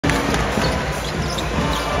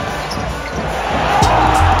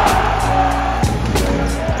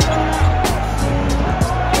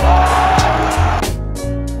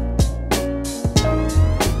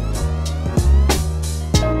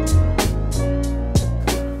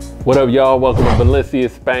What up, y'all? Welcome to Valencia,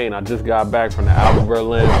 Spain. I just got back from the ALBA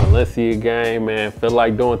Berlin Valencia game, man. Feel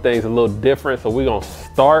like doing things a little different, so we're gonna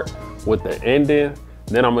start with the ending.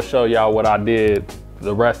 Then I'm gonna show y'all what I did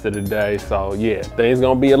the rest of the day. So yeah, things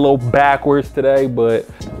gonna be a little backwards today, but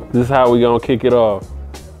this is how we gonna kick it off.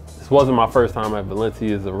 This wasn't my first time at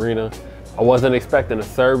Valencia's arena. I wasn't expecting a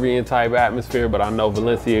Serbian type atmosphere, but I know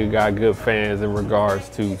Valencia got good fans in regards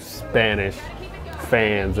to Spanish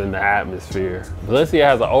fans in the atmosphere. Valencia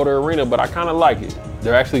has an older arena, but I kind of like it.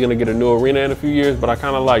 They're actually gonna get a new arena in a few years, but I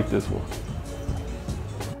kind of like this one.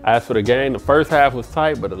 As for the game, the first half was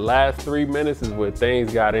tight, but the last 3 minutes is where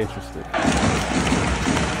things got interesting.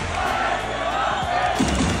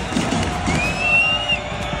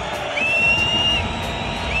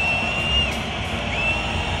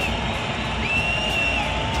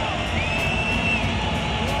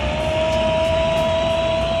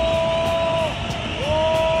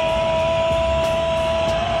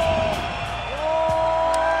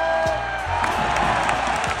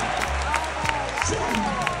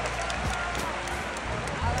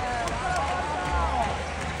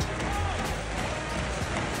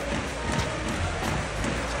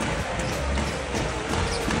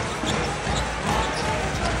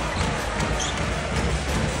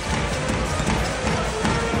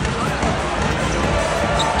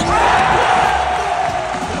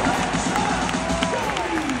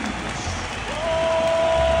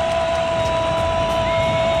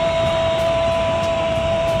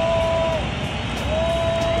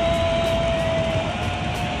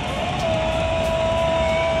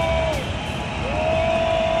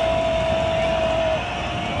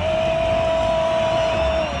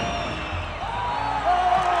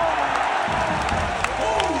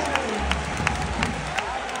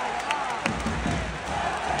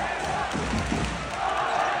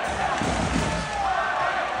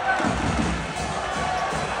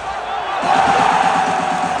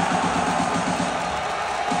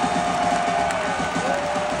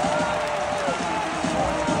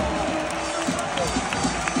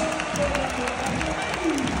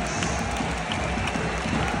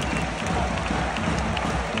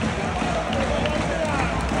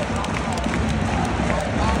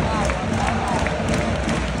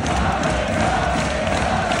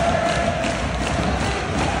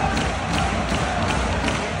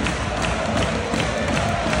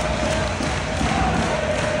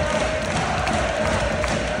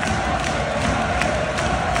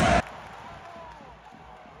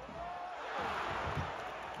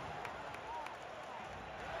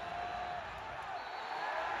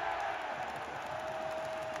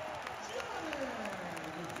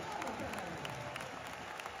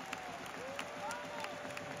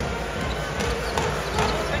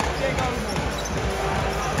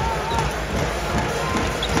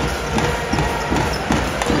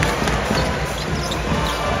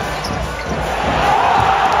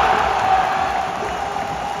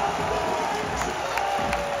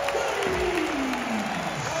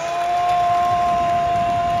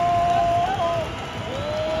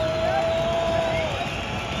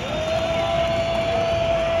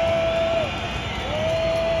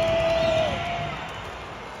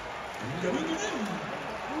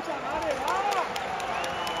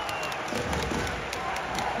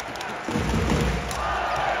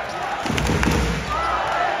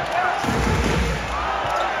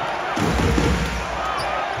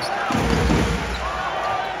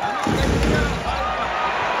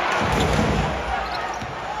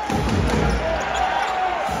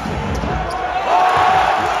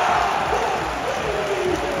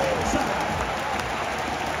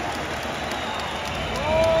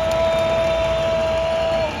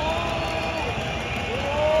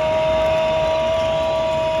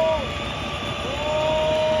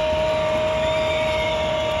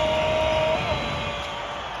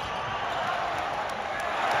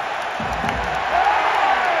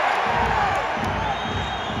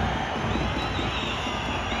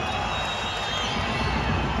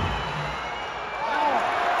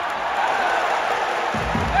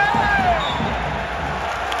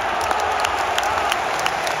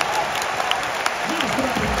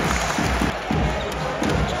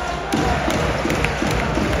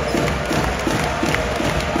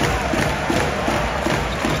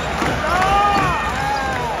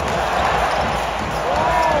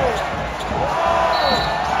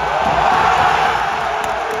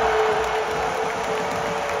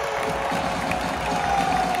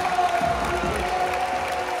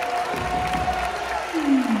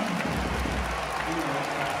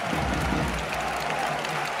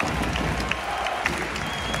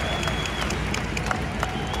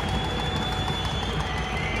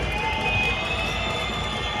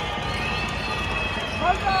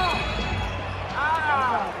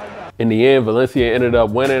 In the end, Valencia ended up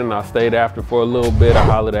winning, and I stayed after for a little bit. I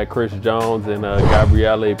hollered at Chris Jones and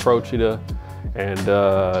Gabriele Procida. And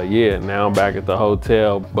yeah, now I'm back at the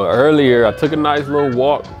hotel. But earlier, I took a nice little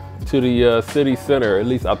walk to the city center. At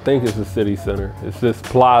least I think it's the city center. It's this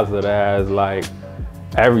plaza that has like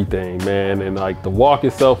everything, man. And like the walk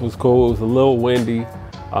itself was cool. It was a little windy.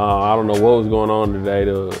 I don't know what was going on today.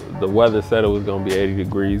 The weather said it was gonna be 80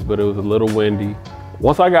 degrees, but it was a little windy.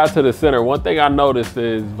 Once I got to the center, one thing I noticed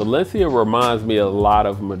is Valencia reminds me a lot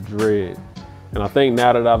of Madrid. And I think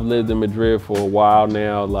now that I've lived in Madrid for a while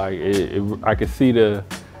now, like I can see the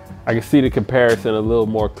comparison a little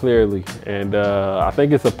more clearly. And I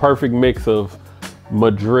think it's a perfect mix of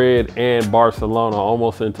Madrid and Barcelona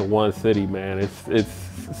almost into one city, man. It's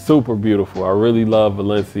super beautiful. I really love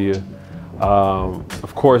Valencia.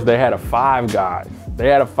 Of course, they had a Five Guys. They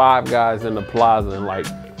had a Five Guys in the plaza, and like,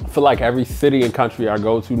 I feel like every city and country I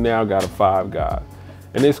go to now got a Five Guys.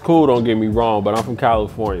 And it's cool, don't get me wrong, but I'm from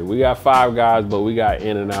California. We got Five Guys, but we got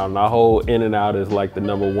In-N-Out, and our whole In-N-Out is like the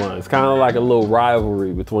 #1. It's kind of like a little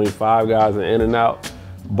rivalry between Five Guys and In-N-Out,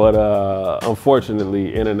 but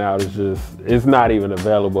unfortunately, In-N-Out is it's not even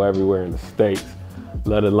available everywhere in the States,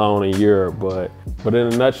 let alone in Europe. But in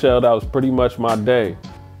a nutshell, that was pretty much my day.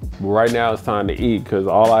 But right now it's time to eat, because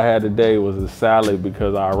all I had today was a salad,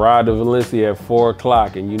 because I arrived to Valencia at 4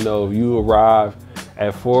 o'clock, and you know, if you arrive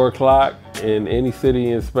at 4 o'clock in any city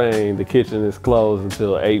in Spain, the kitchen is closed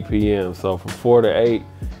until 8 p.m. So from 4 to 8,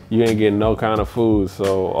 you ain't getting no kind of food.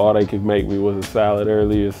 So all they could make me was a salad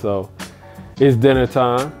earlier. So it's dinner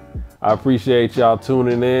time. I appreciate y'all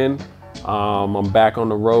tuning in. I'm back on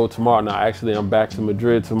the road tomorrow. Now, actually, I'm back to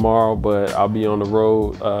Madrid tomorrow, but I'll be on the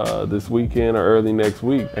road this weekend or early next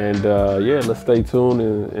week. And yeah, let's stay tuned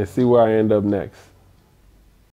and see where I end up next.